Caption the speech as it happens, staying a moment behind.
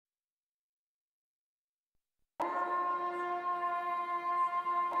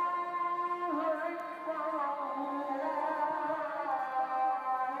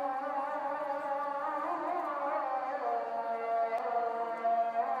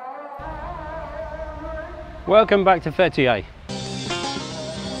Welcome back to Fethiye.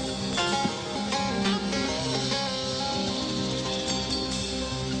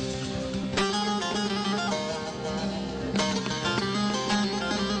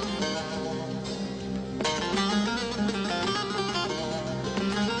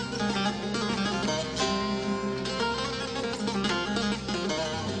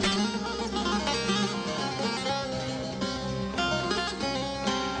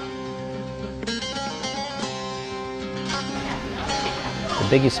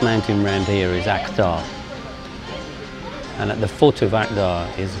 The biggest mountain around here is Akdar, and at the foot of Akdar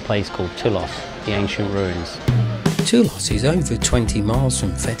is a place called Tlos, the ancient ruins. Tlos is over 20 miles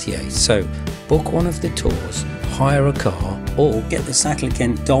from Fethiye, so book one of the tours, hire a car, or get the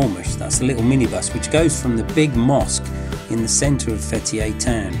Saklikent Dolmuş, that's the little minibus which goes from the big mosque in the centre of Fethiye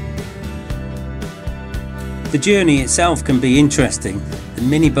town. The journey itself can be interesting. The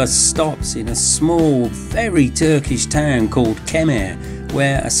minibus stops in a small, very Turkish town called Kemer,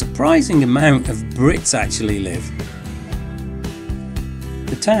 where a surprising amount of Brits actually live.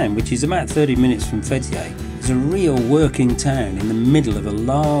 The town, which is about 30 minutes from Fethiye, is a real working town in the middle of a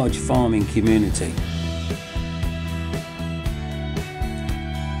large farming community.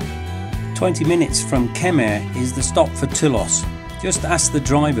 20 minutes from Kemer is the stop for Tlos. Just ask the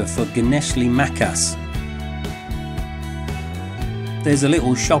driver for Ganeshli Makas. There's a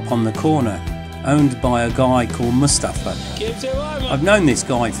little shop on the corner, owned by a guy called Mustafa. I've known this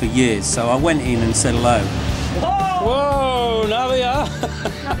guy for years, so I went in and said hello. Wow, Navia!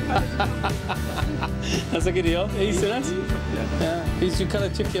 Nasıl gidiyor? İyisiniz? Biz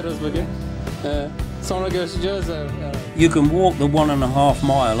yukarı çıkıyoruz bugün. Sonra görüşeceğiz. You can walk the 1.5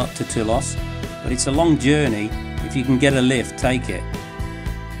 mile up to Tlos, but it's a long journey. If you can get a lift, take it.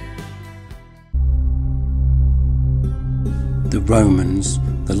 The Romans,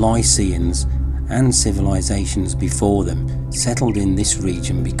 the Lycians, and civilizations before them settled in this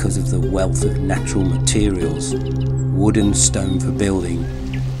region because of the wealth of natural materials, wood and stone for building,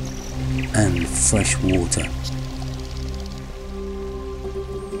 and fresh water.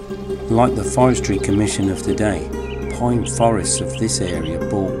 Like the Forestry Commission of today, pine forests of this area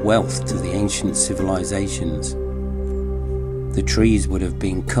brought wealth to the ancient civilizations. The trees would have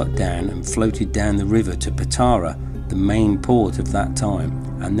been cut down and floated down the river to Patara, the main port of that time,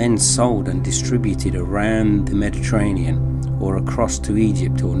 and then sold and distributed around the Mediterranean or across to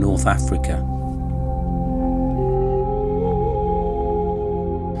Egypt or North Africa.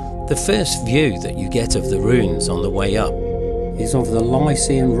 The first view that you get of the ruins on the way up is of the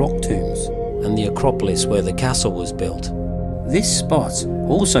Lycian rock tombs and the Acropolis where the castle was built. This spot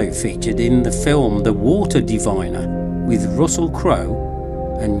also featured in the film The Water Diviner with Russell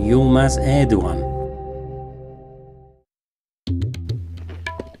Crowe and Yılmaz Erdoğan.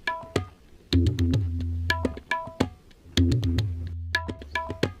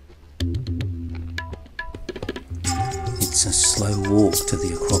 It's a slow walk to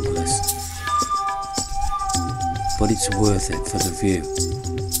the Acropolis, but it's worth it for the view.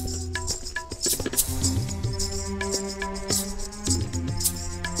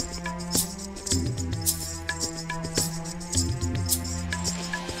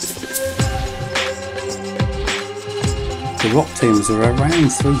 The rock tombs are around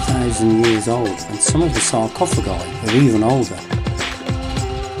 3,000 years old, and some of the sarcophagi are even older.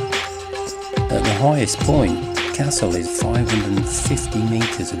 At the highest point, the castle is 550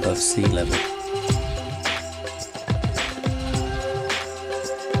 metres above sea level.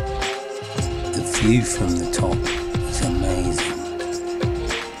 The view from the top is amazing.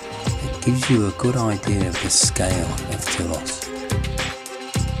 It gives you a good idea of the scale of Tlos.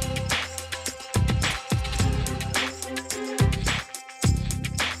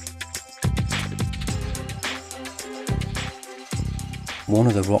 One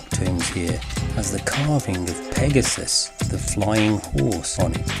of the rock tombs here has the carving of Pegasus, the flying horse,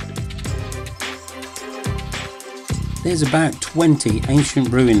 on it. There's about 20 ancient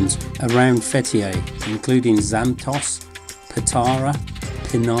ruins around Fethiye, including Zamtos, Patara,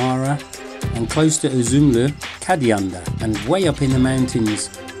 Pinara, and close to Uzumlu, Kadyanda. And way up in the mountains,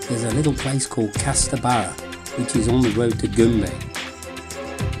 there's a little place called Kastabara, which is on the road to Gumbe.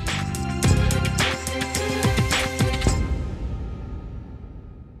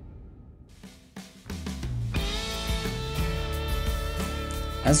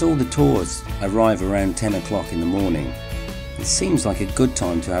 As all the tours arrive around 10 o'clock in the morning, it seems like a good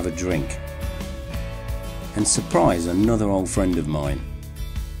time to have a drink and surprise another old friend of mine.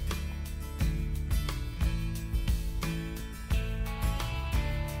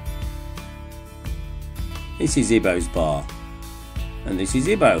 This is Ibo's bar, and this is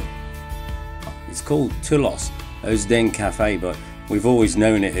Ibo. It's called Tlos, Özden Cafe, but we've always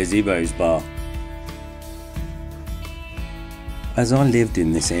known it as Ibo's bar. As I lived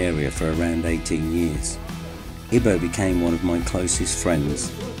in this area for around 18 years, Ibo became one of my closest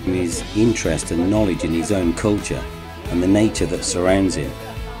friends. His interest and knowledge in his own culture and the nature that surrounds him.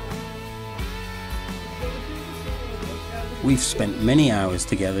 We've spent many hours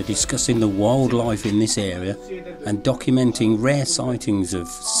together discussing the wildlife in this area and documenting rare sightings of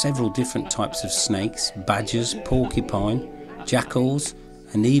several different types of snakes, badgers, porcupine, jackals,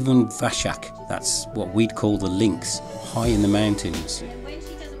 and even vashak, that's what we'd call the lynx, high in the mountains.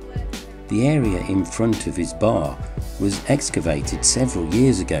 The area in front of his bar was excavated several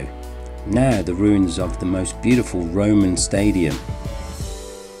years ago, now the ruins of the most beautiful Roman stadium.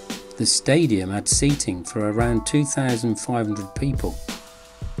 The stadium had seating for around 2,500 people.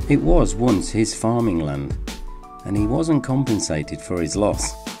 It was once his farming land, and he wasn't compensated for his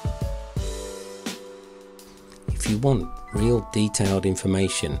loss. If you want real detailed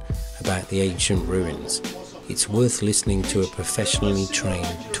information about the ancient ruins, it's worth listening to a professionally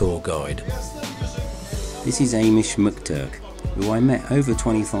trained tour guide. This is Amish Mukturk, who I met over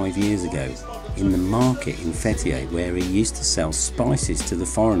 25 years ago in the market in Fethiye, where he used to sell spices to the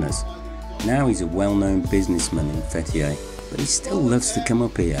foreigners. Now he's a well-known businessman in Fethiye, but he still loves to come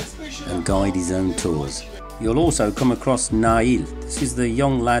up here and guide his own tours. You'll also come across Nail. This is the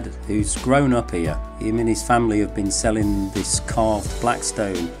young lad who's grown up here. Him and his family have been selling this carved black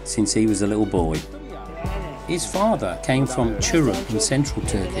stone since he was a little boy. His father came from Çorum in central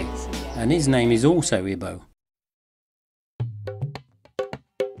Turkey, and his name is also Ibo.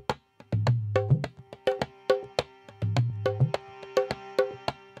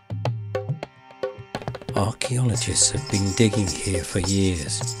 Archaeologists have been digging here for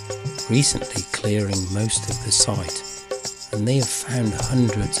years, recently clearing most of the site, and they have found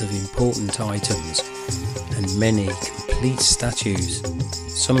hundreds of important items and many complete statues.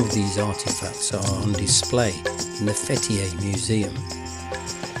 Some of these artifacts are on display in the Fethiye Museum.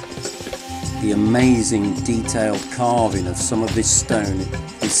 The amazing detailed carving of some of this stone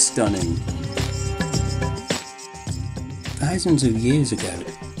is stunning. Thousands of years ago,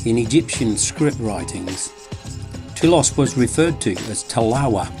 in Egyptian script writings, Tlos was referred to as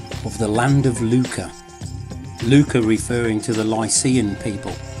Talawa, of the land of Luca. Luca referring to the Lycian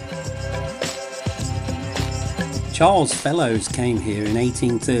people. Charles Fellows came here in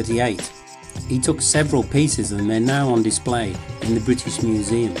 1838. He took several pieces and they're now on display in the British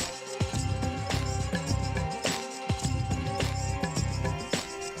Museum.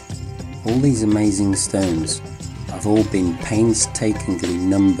 All these amazing stones have all been painstakingly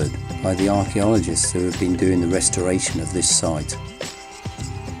numbered by the archaeologists who have been doing the restoration of this site.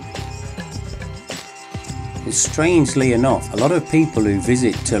 Strangely enough, a lot of people who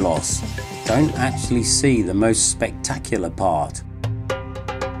visit Tlos don't actually see the most spectacular part,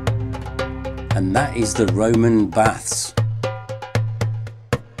 and that is the Roman baths.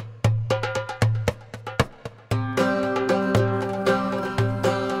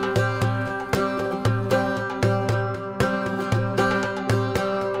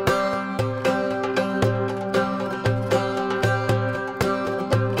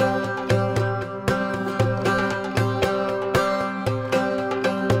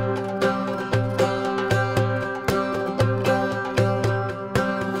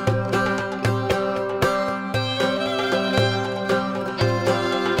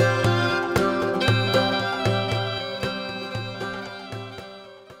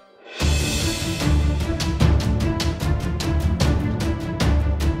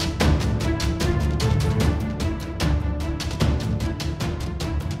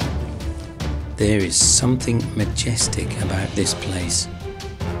 There is something majestic about this place.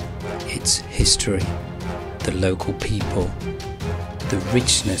 Its history, the local people, the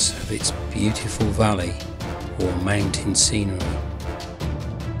richness of its beautiful valley or mountain scenery,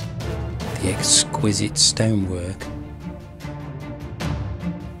 the exquisite stonework.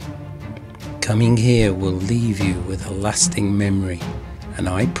 Coming here will leave you with a lasting memory, and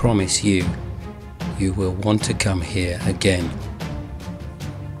I promise you, you will want to come here again.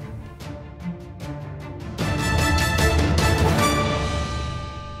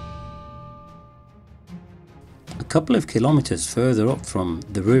 A couple of kilometres further up from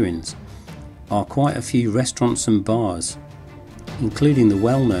the ruins are quite a few restaurants and bars, including the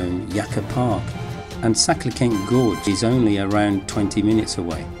well-known Yaka Park, and Saklikent Gorge is only around 20 minutes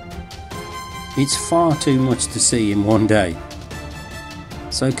away. It's far too much to see in one day,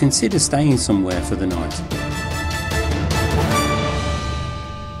 so consider staying somewhere for the night.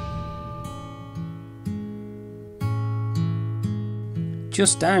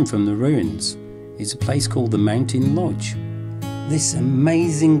 Just down from the ruins is a place called the Mountain Lodge. This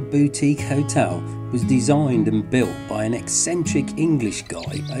amazing boutique hotel was designed and built by an eccentric English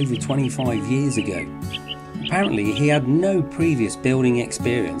guy over 25 years ago. Apparently he had no previous building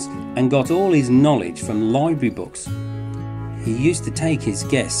experience and got all his knowledge from library books. He used to take his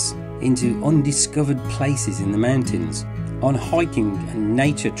guests into undiscovered places in the mountains, on hiking and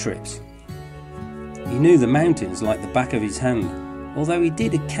nature trips. He knew the mountains like the back of his hand, although he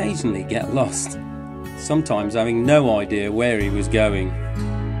did occasionally get lost, sometimes having no idea where he was going.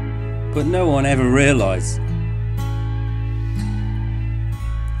 But no one ever realised.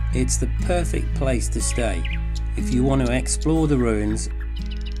 It's the perfect place to stay if you want to explore the ruins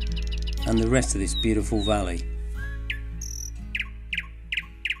and the rest of this beautiful valley.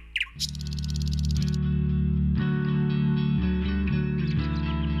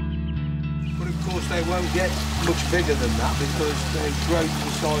 But of course they won't get much bigger than that because they grow to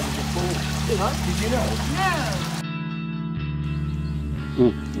the size of a ball. Did you know?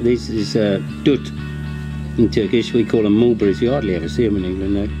 Oh, this is dut in Turkish. We call them mulberries. You hardly ever see them in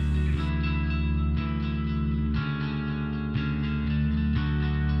England though.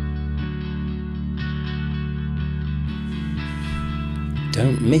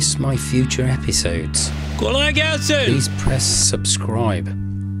 Don't miss my future episodes. Please press subscribe.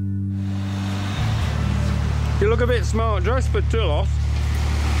 You look a bit smart dressed for Tlos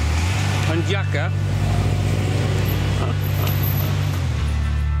and Jacka.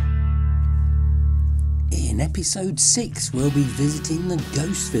 In episode 6 we'll be visiting the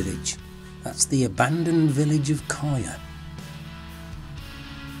ghost village. That's the abandoned village of Kaya.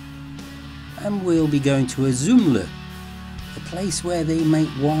 And we'll be going to Azumlu, the place where they make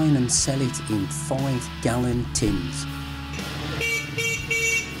wine and sell it in 5-gallon tins.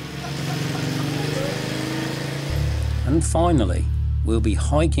 And finally, we'll be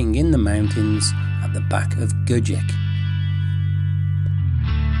hiking in the mountains at the back of Göcek.